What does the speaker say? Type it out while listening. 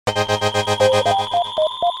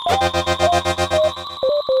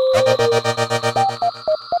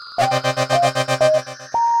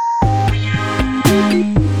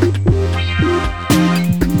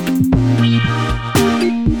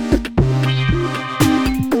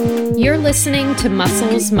You're listening to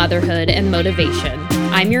Muscles, Motherhood, and Motivation.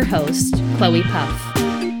 I'm your host, Chloe Puff.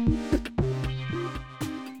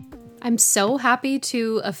 I'm so happy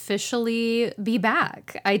to officially be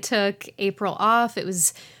back. I took April off. It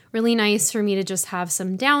was really nice for me to just have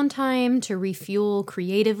some downtime to refuel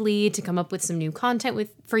creatively, to come up with some new content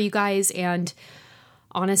for you guys. And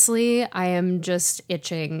honestly, I am just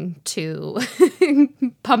itching to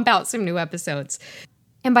pump out some new episodes.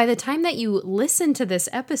 And by the time that you listen to this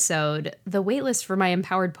episode, the waitlist for my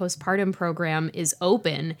Empowered Postpartum program is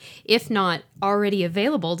open, if not already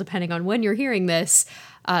available, depending on when you're hearing this,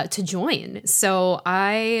 to join. So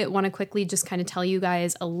I want to quickly just kind of tell you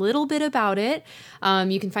guys a little bit about it.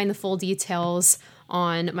 You can find the full details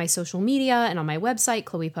on my social media and on my website,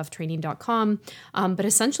 chloepufftraining.com. But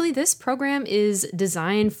essentially, this program is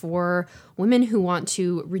designed for women who want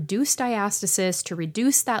to reduce diastasis, to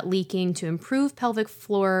reduce that leaking, to improve pelvic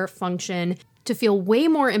floor function, to feel way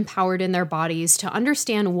more empowered in their bodies, to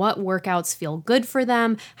understand what workouts feel good for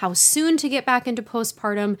them, how soon to get back into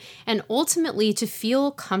postpartum, and ultimately to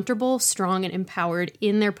feel comfortable, strong, and empowered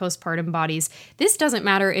in their postpartum bodies. This doesn't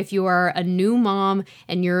matter if you are a new mom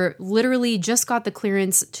and you're literally just got the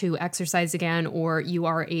clearance to exercise again, or you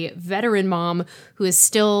are a veteran mom who is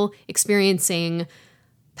still experiencing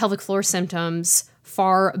pelvic floor symptoms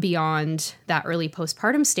far beyond that early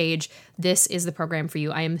postpartum stage. This is the program for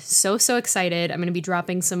you. I am so excited. I'm going to be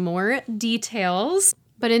dropping some more details.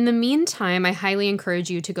 But in the meantime, I highly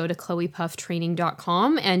encourage you to go to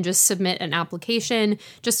chloepufftraining.com and just submit an application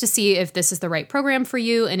just to see if this is the right program for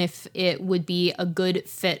you and if it would be a good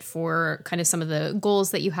fit for kind of some of the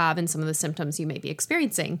goals that you have and some of the symptoms you may be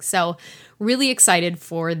experiencing. So really excited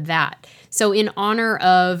for that. So in honor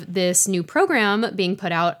of this new program being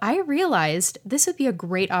put out, I realized this would be a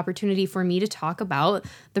great opportunity for me to talk about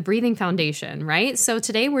the breathing foundation, right? So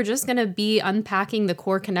today we're just going to be unpacking the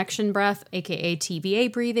core connection breath, aka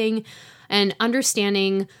TVA breathing, and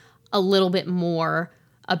understanding a little bit more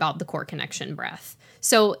about the core connection breath.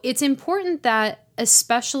 So it's important that,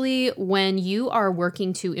 especially when you are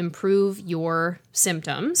working to improve your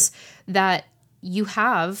symptoms, that you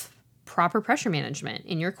have proper pressure management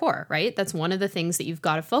in your core, right? That's one of the things that you've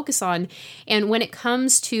got to focus on. And when it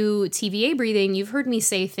comes to TVA breathing, you've heard me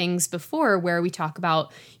say things before where we talk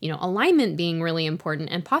about, alignment being really important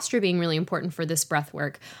and posture being really important for this breath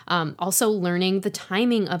work. Also learning the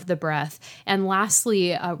timing of the breath. And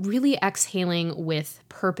lastly, really exhaling with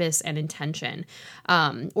purpose and intention,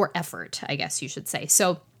 or effort, I guess you should say.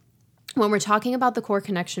 So when we're talking about the core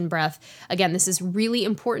connection breath, again, this is really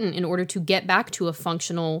important in order to get back to a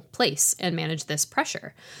functional place and manage this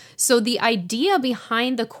pressure. So the idea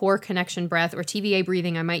behind the core connection breath, or TVA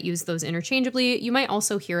breathing, I might use those interchangeably. You might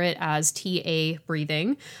also hear it as TA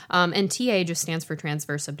breathing, and TA just stands for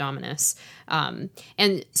transverse abdominis.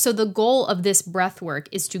 And so the goal of this breath work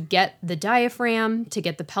is to get the diaphragm, to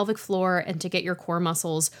get the pelvic floor, and to get your core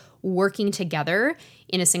muscles working together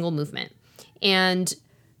in a single movement. And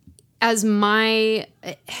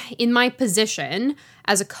in my position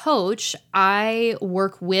as a coach, I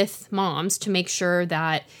work with moms to make sure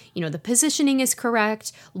that, the positioning is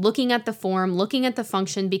correct, looking at the form, looking at the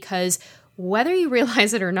function, because whether you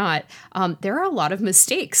realize it or not, there are a lot of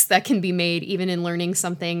mistakes that can be made even in learning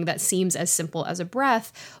something that seems as simple as a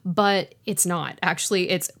breath, but it's not. Actually,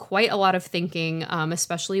 it's quite a lot of thinking,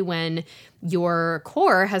 especially when your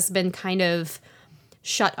core has been kind of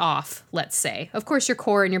shut off, let's say. Of course, your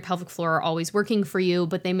core and your pelvic floor are always working for you,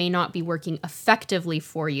 but they may not be working effectively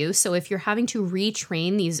for you. So if you're having to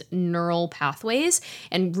retrain these neural pathways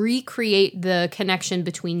and recreate the connection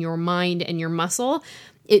between your mind and your muscle,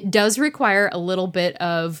 it does require a little bit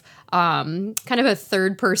of kind of a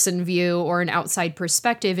third-person view or an outside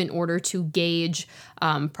perspective in order to gauge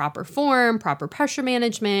proper form, proper pressure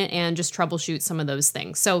management, and just troubleshoot some of those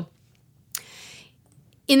things. So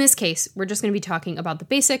in this case, we're just going to be talking about the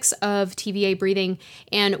basics of TVA breathing.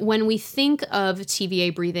 And when we think of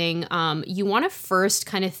TVA breathing, you want to first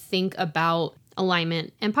kind of think about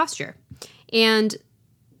alignment and posture. And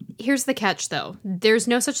here's the catch, though. There's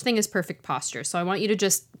no such thing as perfect posture. So I want you to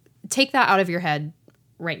just take that out of your head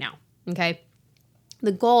right now, okay?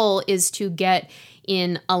 The goal is to get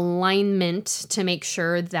in alignment to make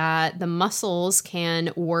sure that the muscles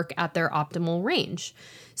can work at their optimal range.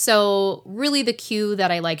 So really the cue that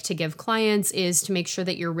I like to give clients is to make sure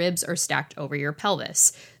that your ribs are stacked over your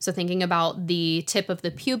pelvis. So thinking about the tip of the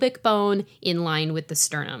pubic bone in line with the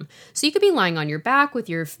sternum. So you could be lying on your back with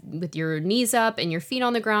your knees up and your feet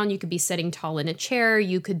on the ground. You could be sitting tall in a chair.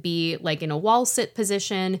 You could be like in a wall sit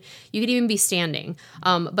position. You could even be standing.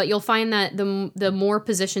 But you'll find that the more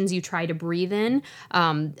positions you try to breathe in,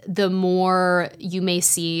 the more you may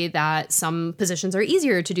see that some positions are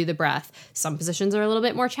easier to do the breath. Some positions are a little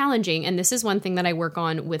bit more challenging. And this is one thing that I work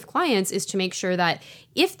on with clients, is to make sure that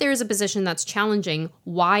if there's a position that's challenging,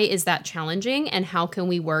 why is that challenging? And how can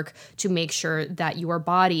we work to make sure that your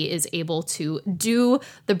body is able to do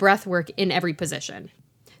the breath work in every position?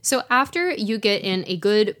 So after you get in a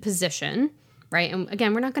good position, right? And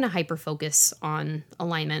again, we're not going to hyper focus on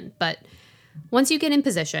alignment, but once you get in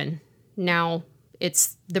position, now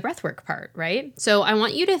it's the breathwork part, right? So I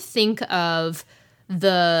want you to think of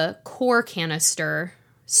the core canister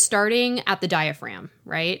starting at the diaphragm,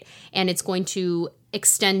 right? And it's going to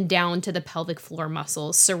extend down to the pelvic floor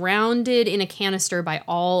muscles, surrounded in a canister by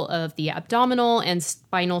all of the abdominal and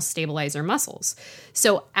spinal stabilizer muscles.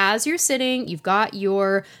 So as you're sitting, you've got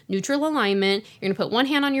your neutral alignment. You're going to put one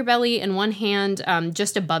hand on your belly and one hand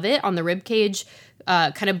just above it on the rib cage,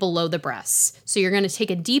 kind of below the breasts. So you're going to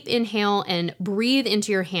take a deep inhale and breathe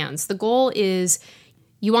into your hands. The goal is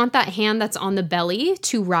you want that hand that's on the belly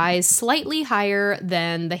to rise slightly higher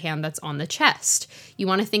than the hand that's on the chest. You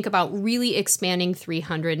want to think about really expanding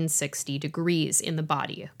 360 degrees in the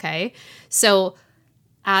body, okay? So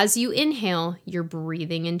as you inhale, you're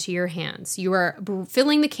breathing into your hands. You are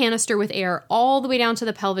filling the canister with air all the way down to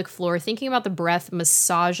the pelvic floor, thinking about the breath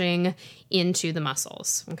massaging into the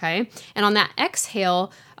muscles, okay? And on that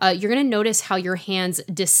exhale, you're going to notice how your hands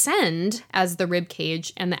descend as the rib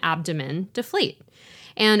cage and the abdomen deflate.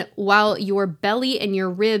 And while your belly and your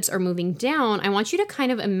ribs are moving down, I want you to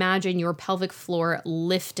kind of imagine your pelvic floor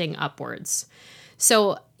lifting upwards.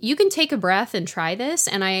 So you can take a breath and try this.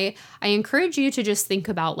 And I encourage you to just think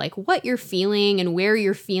about like what you're feeling and where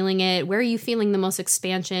you're feeling it. Where are you feeling the most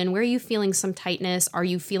expansion? Where are you feeling some tightness? Are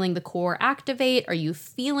you feeling the core activate? Are you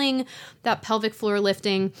feeling that pelvic floor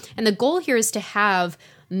lifting? And the goal here is to have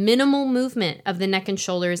minimal movement of the neck and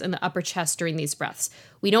shoulders and the upper chest during these breaths.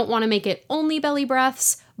 We don't want to make it only belly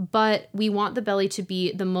breaths, but we want the belly to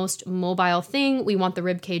be the most mobile thing. We want the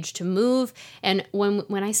rib cage to move. And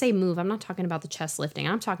when I say move, I'm not talking about the chest lifting.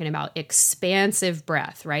 I'm talking about expansive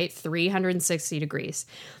breath, right? 360 degrees.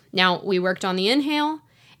 Now, we worked on the inhale.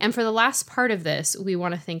 And for the last part of this, we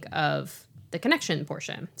want to think of the connection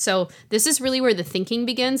portion. So this is really where the thinking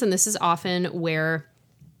begins. And this is often where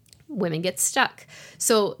women get stuck.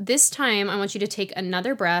 So this time I want you to take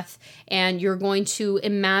another breath, and you're going to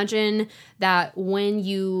imagine that when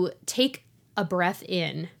you take a breath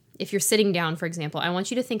in, if you're sitting down, for example, I want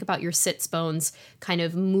you to think about your sits bones kind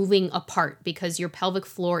of moving apart because your pelvic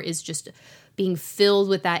floor is just being filled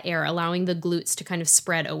with that air, allowing the glutes to kind of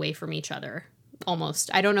spread away from each other. Almost.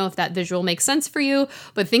 I don't know if that visual makes sense for you,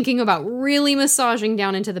 but thinking about really massaging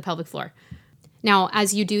down into the pelvic floor. Now,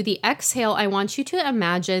 as you do the exhale, I want you to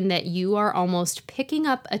imagine that you are almost picking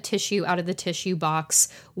up a tissue out of the tissue box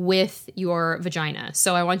with your vagina.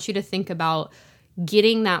 So I want you to think about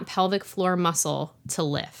getting that pelvic floor muscle to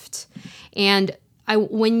lift. And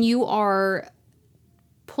when you are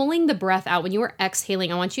pulling the breath out, when you are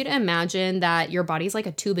exhaling, I want you to imagine that your body's like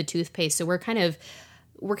a tube of toothpaste. So we're kind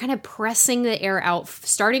of pressing the air out,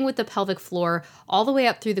 starting with the pelvic floor, all the way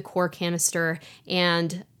up through the core canister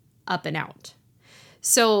and up and out.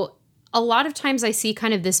 So a lot of times I see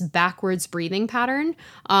kind of this backwards breathing pattern,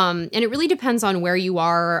 and it really depends on where you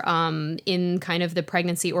are in kind of the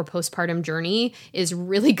pregnancy or postpartum journey is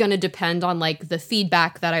really going to depend on like the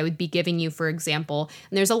feedback that I would be giving you, for example.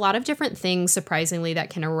 And there's a lot of different things, surprisingly, that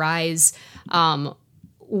can arise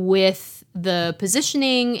with the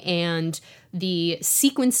positioning and the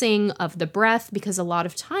sequencing of the breath, because a lot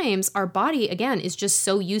of times our body, again, is just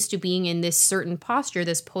so used to being in this certain posture,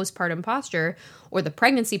 this postpartum posture or the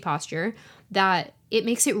pregnancy posture, that it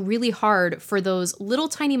makes it really hard for those little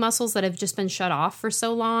tiny muscles that have just been shut off for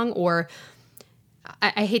so long, or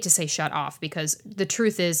I hate to say shut off because the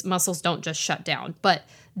truth is muscles don't just shut down, but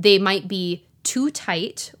they might be too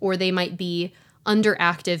tight or they might be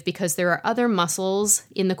underactive because there are other muscles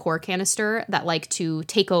in the core canister that like to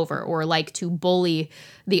take over or like to bully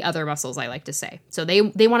the other muscles, I like to say. So they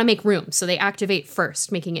want to make room. So they activate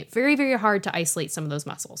first, making it very, very hard to isolate some of those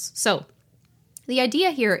muscles. So the idea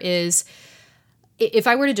here is, if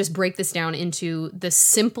I were to just break this down into the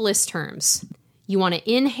simplest terms, you want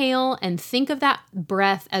to inhale and think of that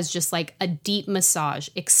breath as just like a deep massage,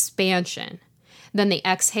 expansion. Then the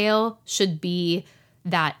exhale should be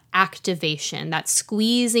that activation, that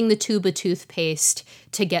squeezing the tube of toothpaste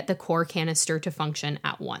to get the core canister to function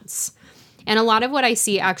at once. And a lot of what I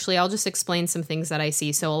see, actually, I'll just explain some things that I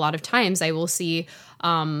see. So a lot of times I will see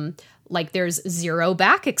like there's zero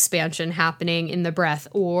back expansion happening in the breath,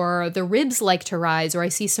 or the ribs like to rise, or I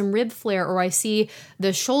see some rib flare, or I see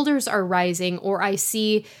the shoulders are rising, or I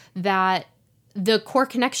see that the core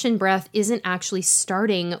connection breath isn't actually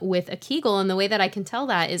starting with a Kegel. And the way that I can tell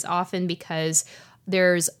that is often because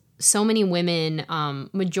there's so many women,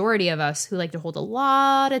 majority of us, who like to hold a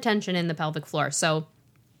lot of tension in the pelvic floor. So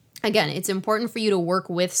again, it's important for you to work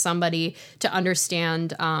with somebody to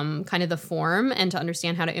understand kind of the form and to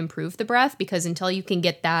understand how to improve the breath, because until you can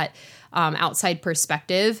get that outside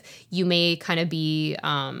perspective, you may kind of be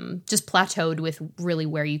just plateaued with really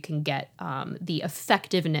where you can get the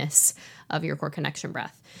effectiveness of your core connection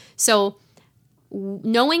breath. So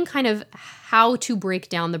knowing kind of how to break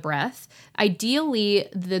down the breath, ideally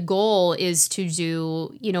the goal is to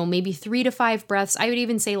do, maybe 3 to 5 breaths. I would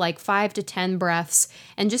even say like 5 to 10 breaths,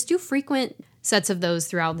 and just do frequent sets of those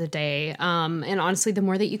throughout the day. And honestly, the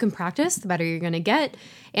more that you can practice, the better you're going to get.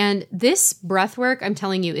 And this breath work, I'm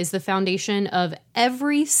telling you, is the foundation of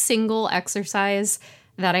every single exercise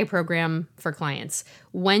that I program for clients.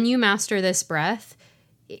 When you master this breath,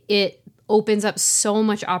 it opens up so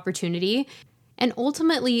much opportunity. And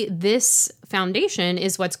ultimately, this foundation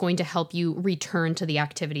is what's going to help you return to the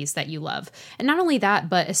activities that you love. And not only that,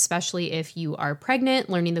 but especially if you are pregnant,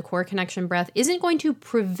 learning the core connection breath isn't going to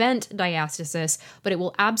prevent diastasis, but it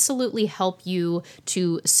will absolutely help you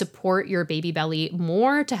to support your baby belly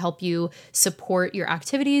more, to help you support your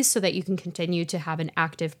activities so that you can continue to have an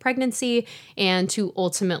active pregnancy, and to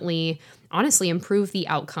ultimately, honestly, improve the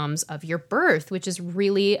outcomes of your birth, which is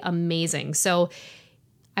really amazing. So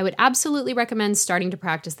I would absolutely recommend starting to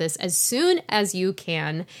practice this as soon as you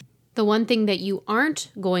can. The one thing that you aren't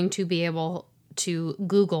going to be able to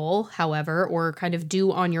Google, however, or kind of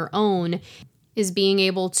do on your own, is being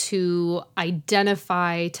able to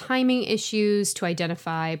identify timing issues, to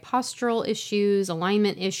identify postural issues,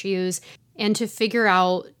 alignment issues, and to figure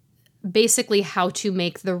out basically how to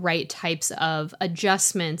make the right types of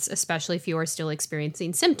adjustments, especially if you are still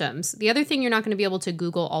experiencing symptoms. The other thing you're not going to be able to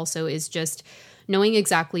Google also is just knowing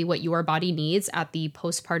exactly what your body needs at the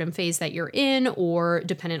postpartum phase that you're in, or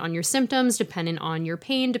dependent on your symptoms, dependent on your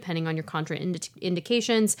pain, depending on your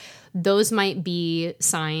contraindications. Those might be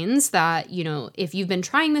signs that, if you've been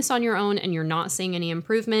trying this on your own and you're not seeing any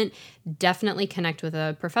improvement, definitely connect with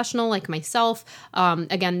a professional like myself.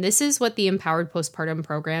 Again, this is what the Empowered Postpartum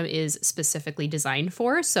Program is specifically designed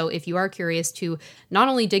for. So if you are curious to not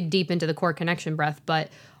only dig deep into the core connection breath, but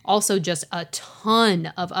also just a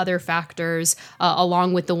ton of other factors,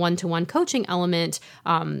 along with the one-to-one coaching element,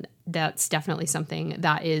 that's definitely something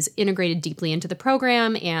that is integrated deeply into the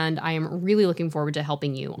program, and I am really looking forward to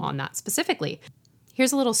helping you on that specifically.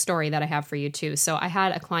 Here's a little story that I have for you too. So I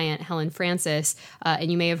had a client, Helen Francis,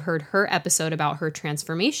 and you may have heard her episode about her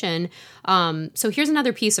transformation. So here's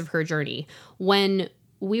another piece of her journey. When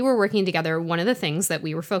we were working together, one of the things that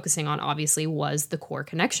we were focusing on, obviously, was the core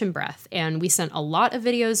connection breath. And we sent a lot of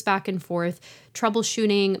videos back and forth,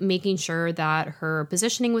 troubleshooting, making sure that her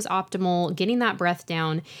positioning was optimal, getting that breath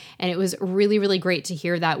down. And it was really, really great to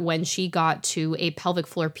hear that when she got to a pelvic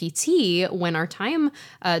floor PT, when our time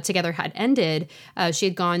together had ended, she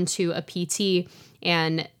had gone to a PT,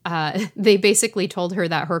 and they basically told her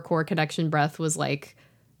that her core connection breath was like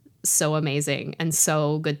so amazing and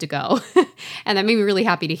so good to go. And that made me really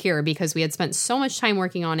happy to hear, because we had spent so much time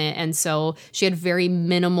working on it. And so she had very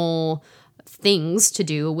minimal things to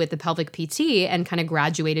do with the pelvic PT, and kind of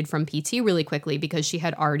graduated from PT really quickly because she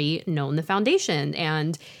had already known the foundation.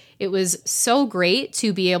 And it was so great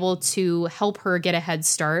to be able to help her get a head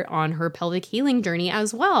start on her pelvic healing journey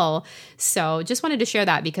as well. So just wanted to share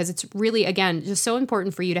that, because it's really, again, just so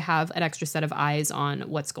important for you to have an extra set of eyes on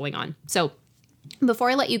what's going on. So before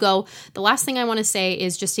I let you go, the last thing I want to say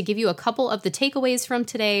is just to give you a couple of the takeaways from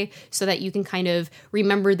today so that you can kind of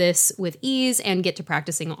remember this with ease and get to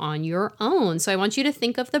practicing on your own. So I want you to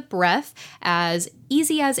think of the breath as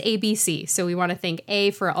easy as ABC. So we want to think A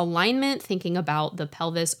for alignment, thinking about the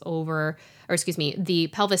the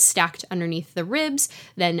pelvis stacked underneath the ribs.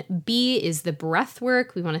 Then B is the breath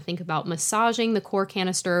work. We want to think about massaging the core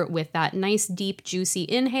canister with that nice, deep, juicy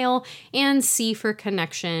inhale. And C for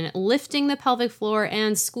connection, lifting the pelvic floor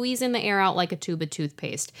and squeezing the air out like a tube of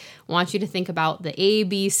toothpaste. I want you to think about the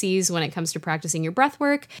ABCs when it comes to practicing your breath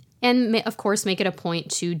work. And of course, make it a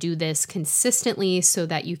point to do this consistently so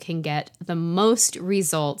that you can get the most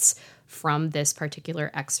results from this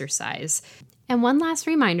particular exercise. And one last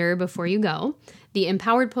reminder before you go, the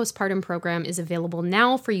Empowered Postpartum Program is available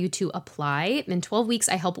now for you to apply. In 12 weeks,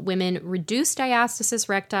 I help women reduce diastasis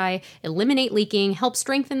recti, eliminate leaking, help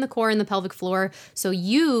strengthen the core and the pelvic floor so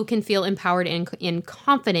you can feel empowered and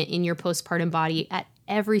confident in your postpartum body at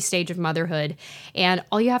every stage of motherhood. And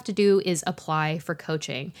all you have to do is apply for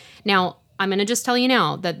coaching. Now, I'm going to just tell you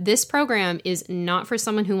now that this program is not for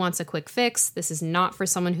someone who wants a quick fix. This is not for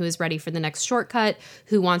someone who is ready for the next shortcut,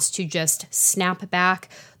 who wants to just snap back.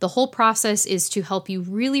 The whole process is to help you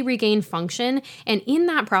really regain function, and in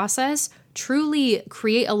that process, truly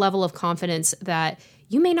create a level of confidence that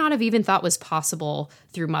you may not have even thought was possible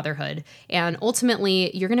through motherhood. And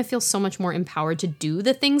ultimately, you're going to feel so much more empowered to do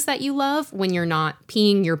the things that you love when you're not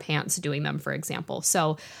peeing your pants doing them, for example.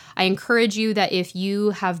 So I encourage you that if you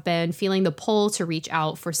have been feeling the pull to reach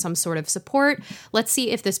out for some sort of support, let's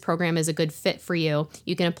see if this program is a good fit for you.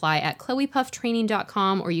 You can apply at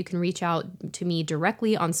chloepufftraining.com, or you can reach out to me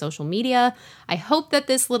directly on social media. I hope that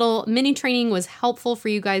this little mini training was helpful for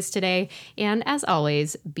you guys today. And as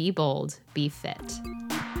always, be bold, be fit.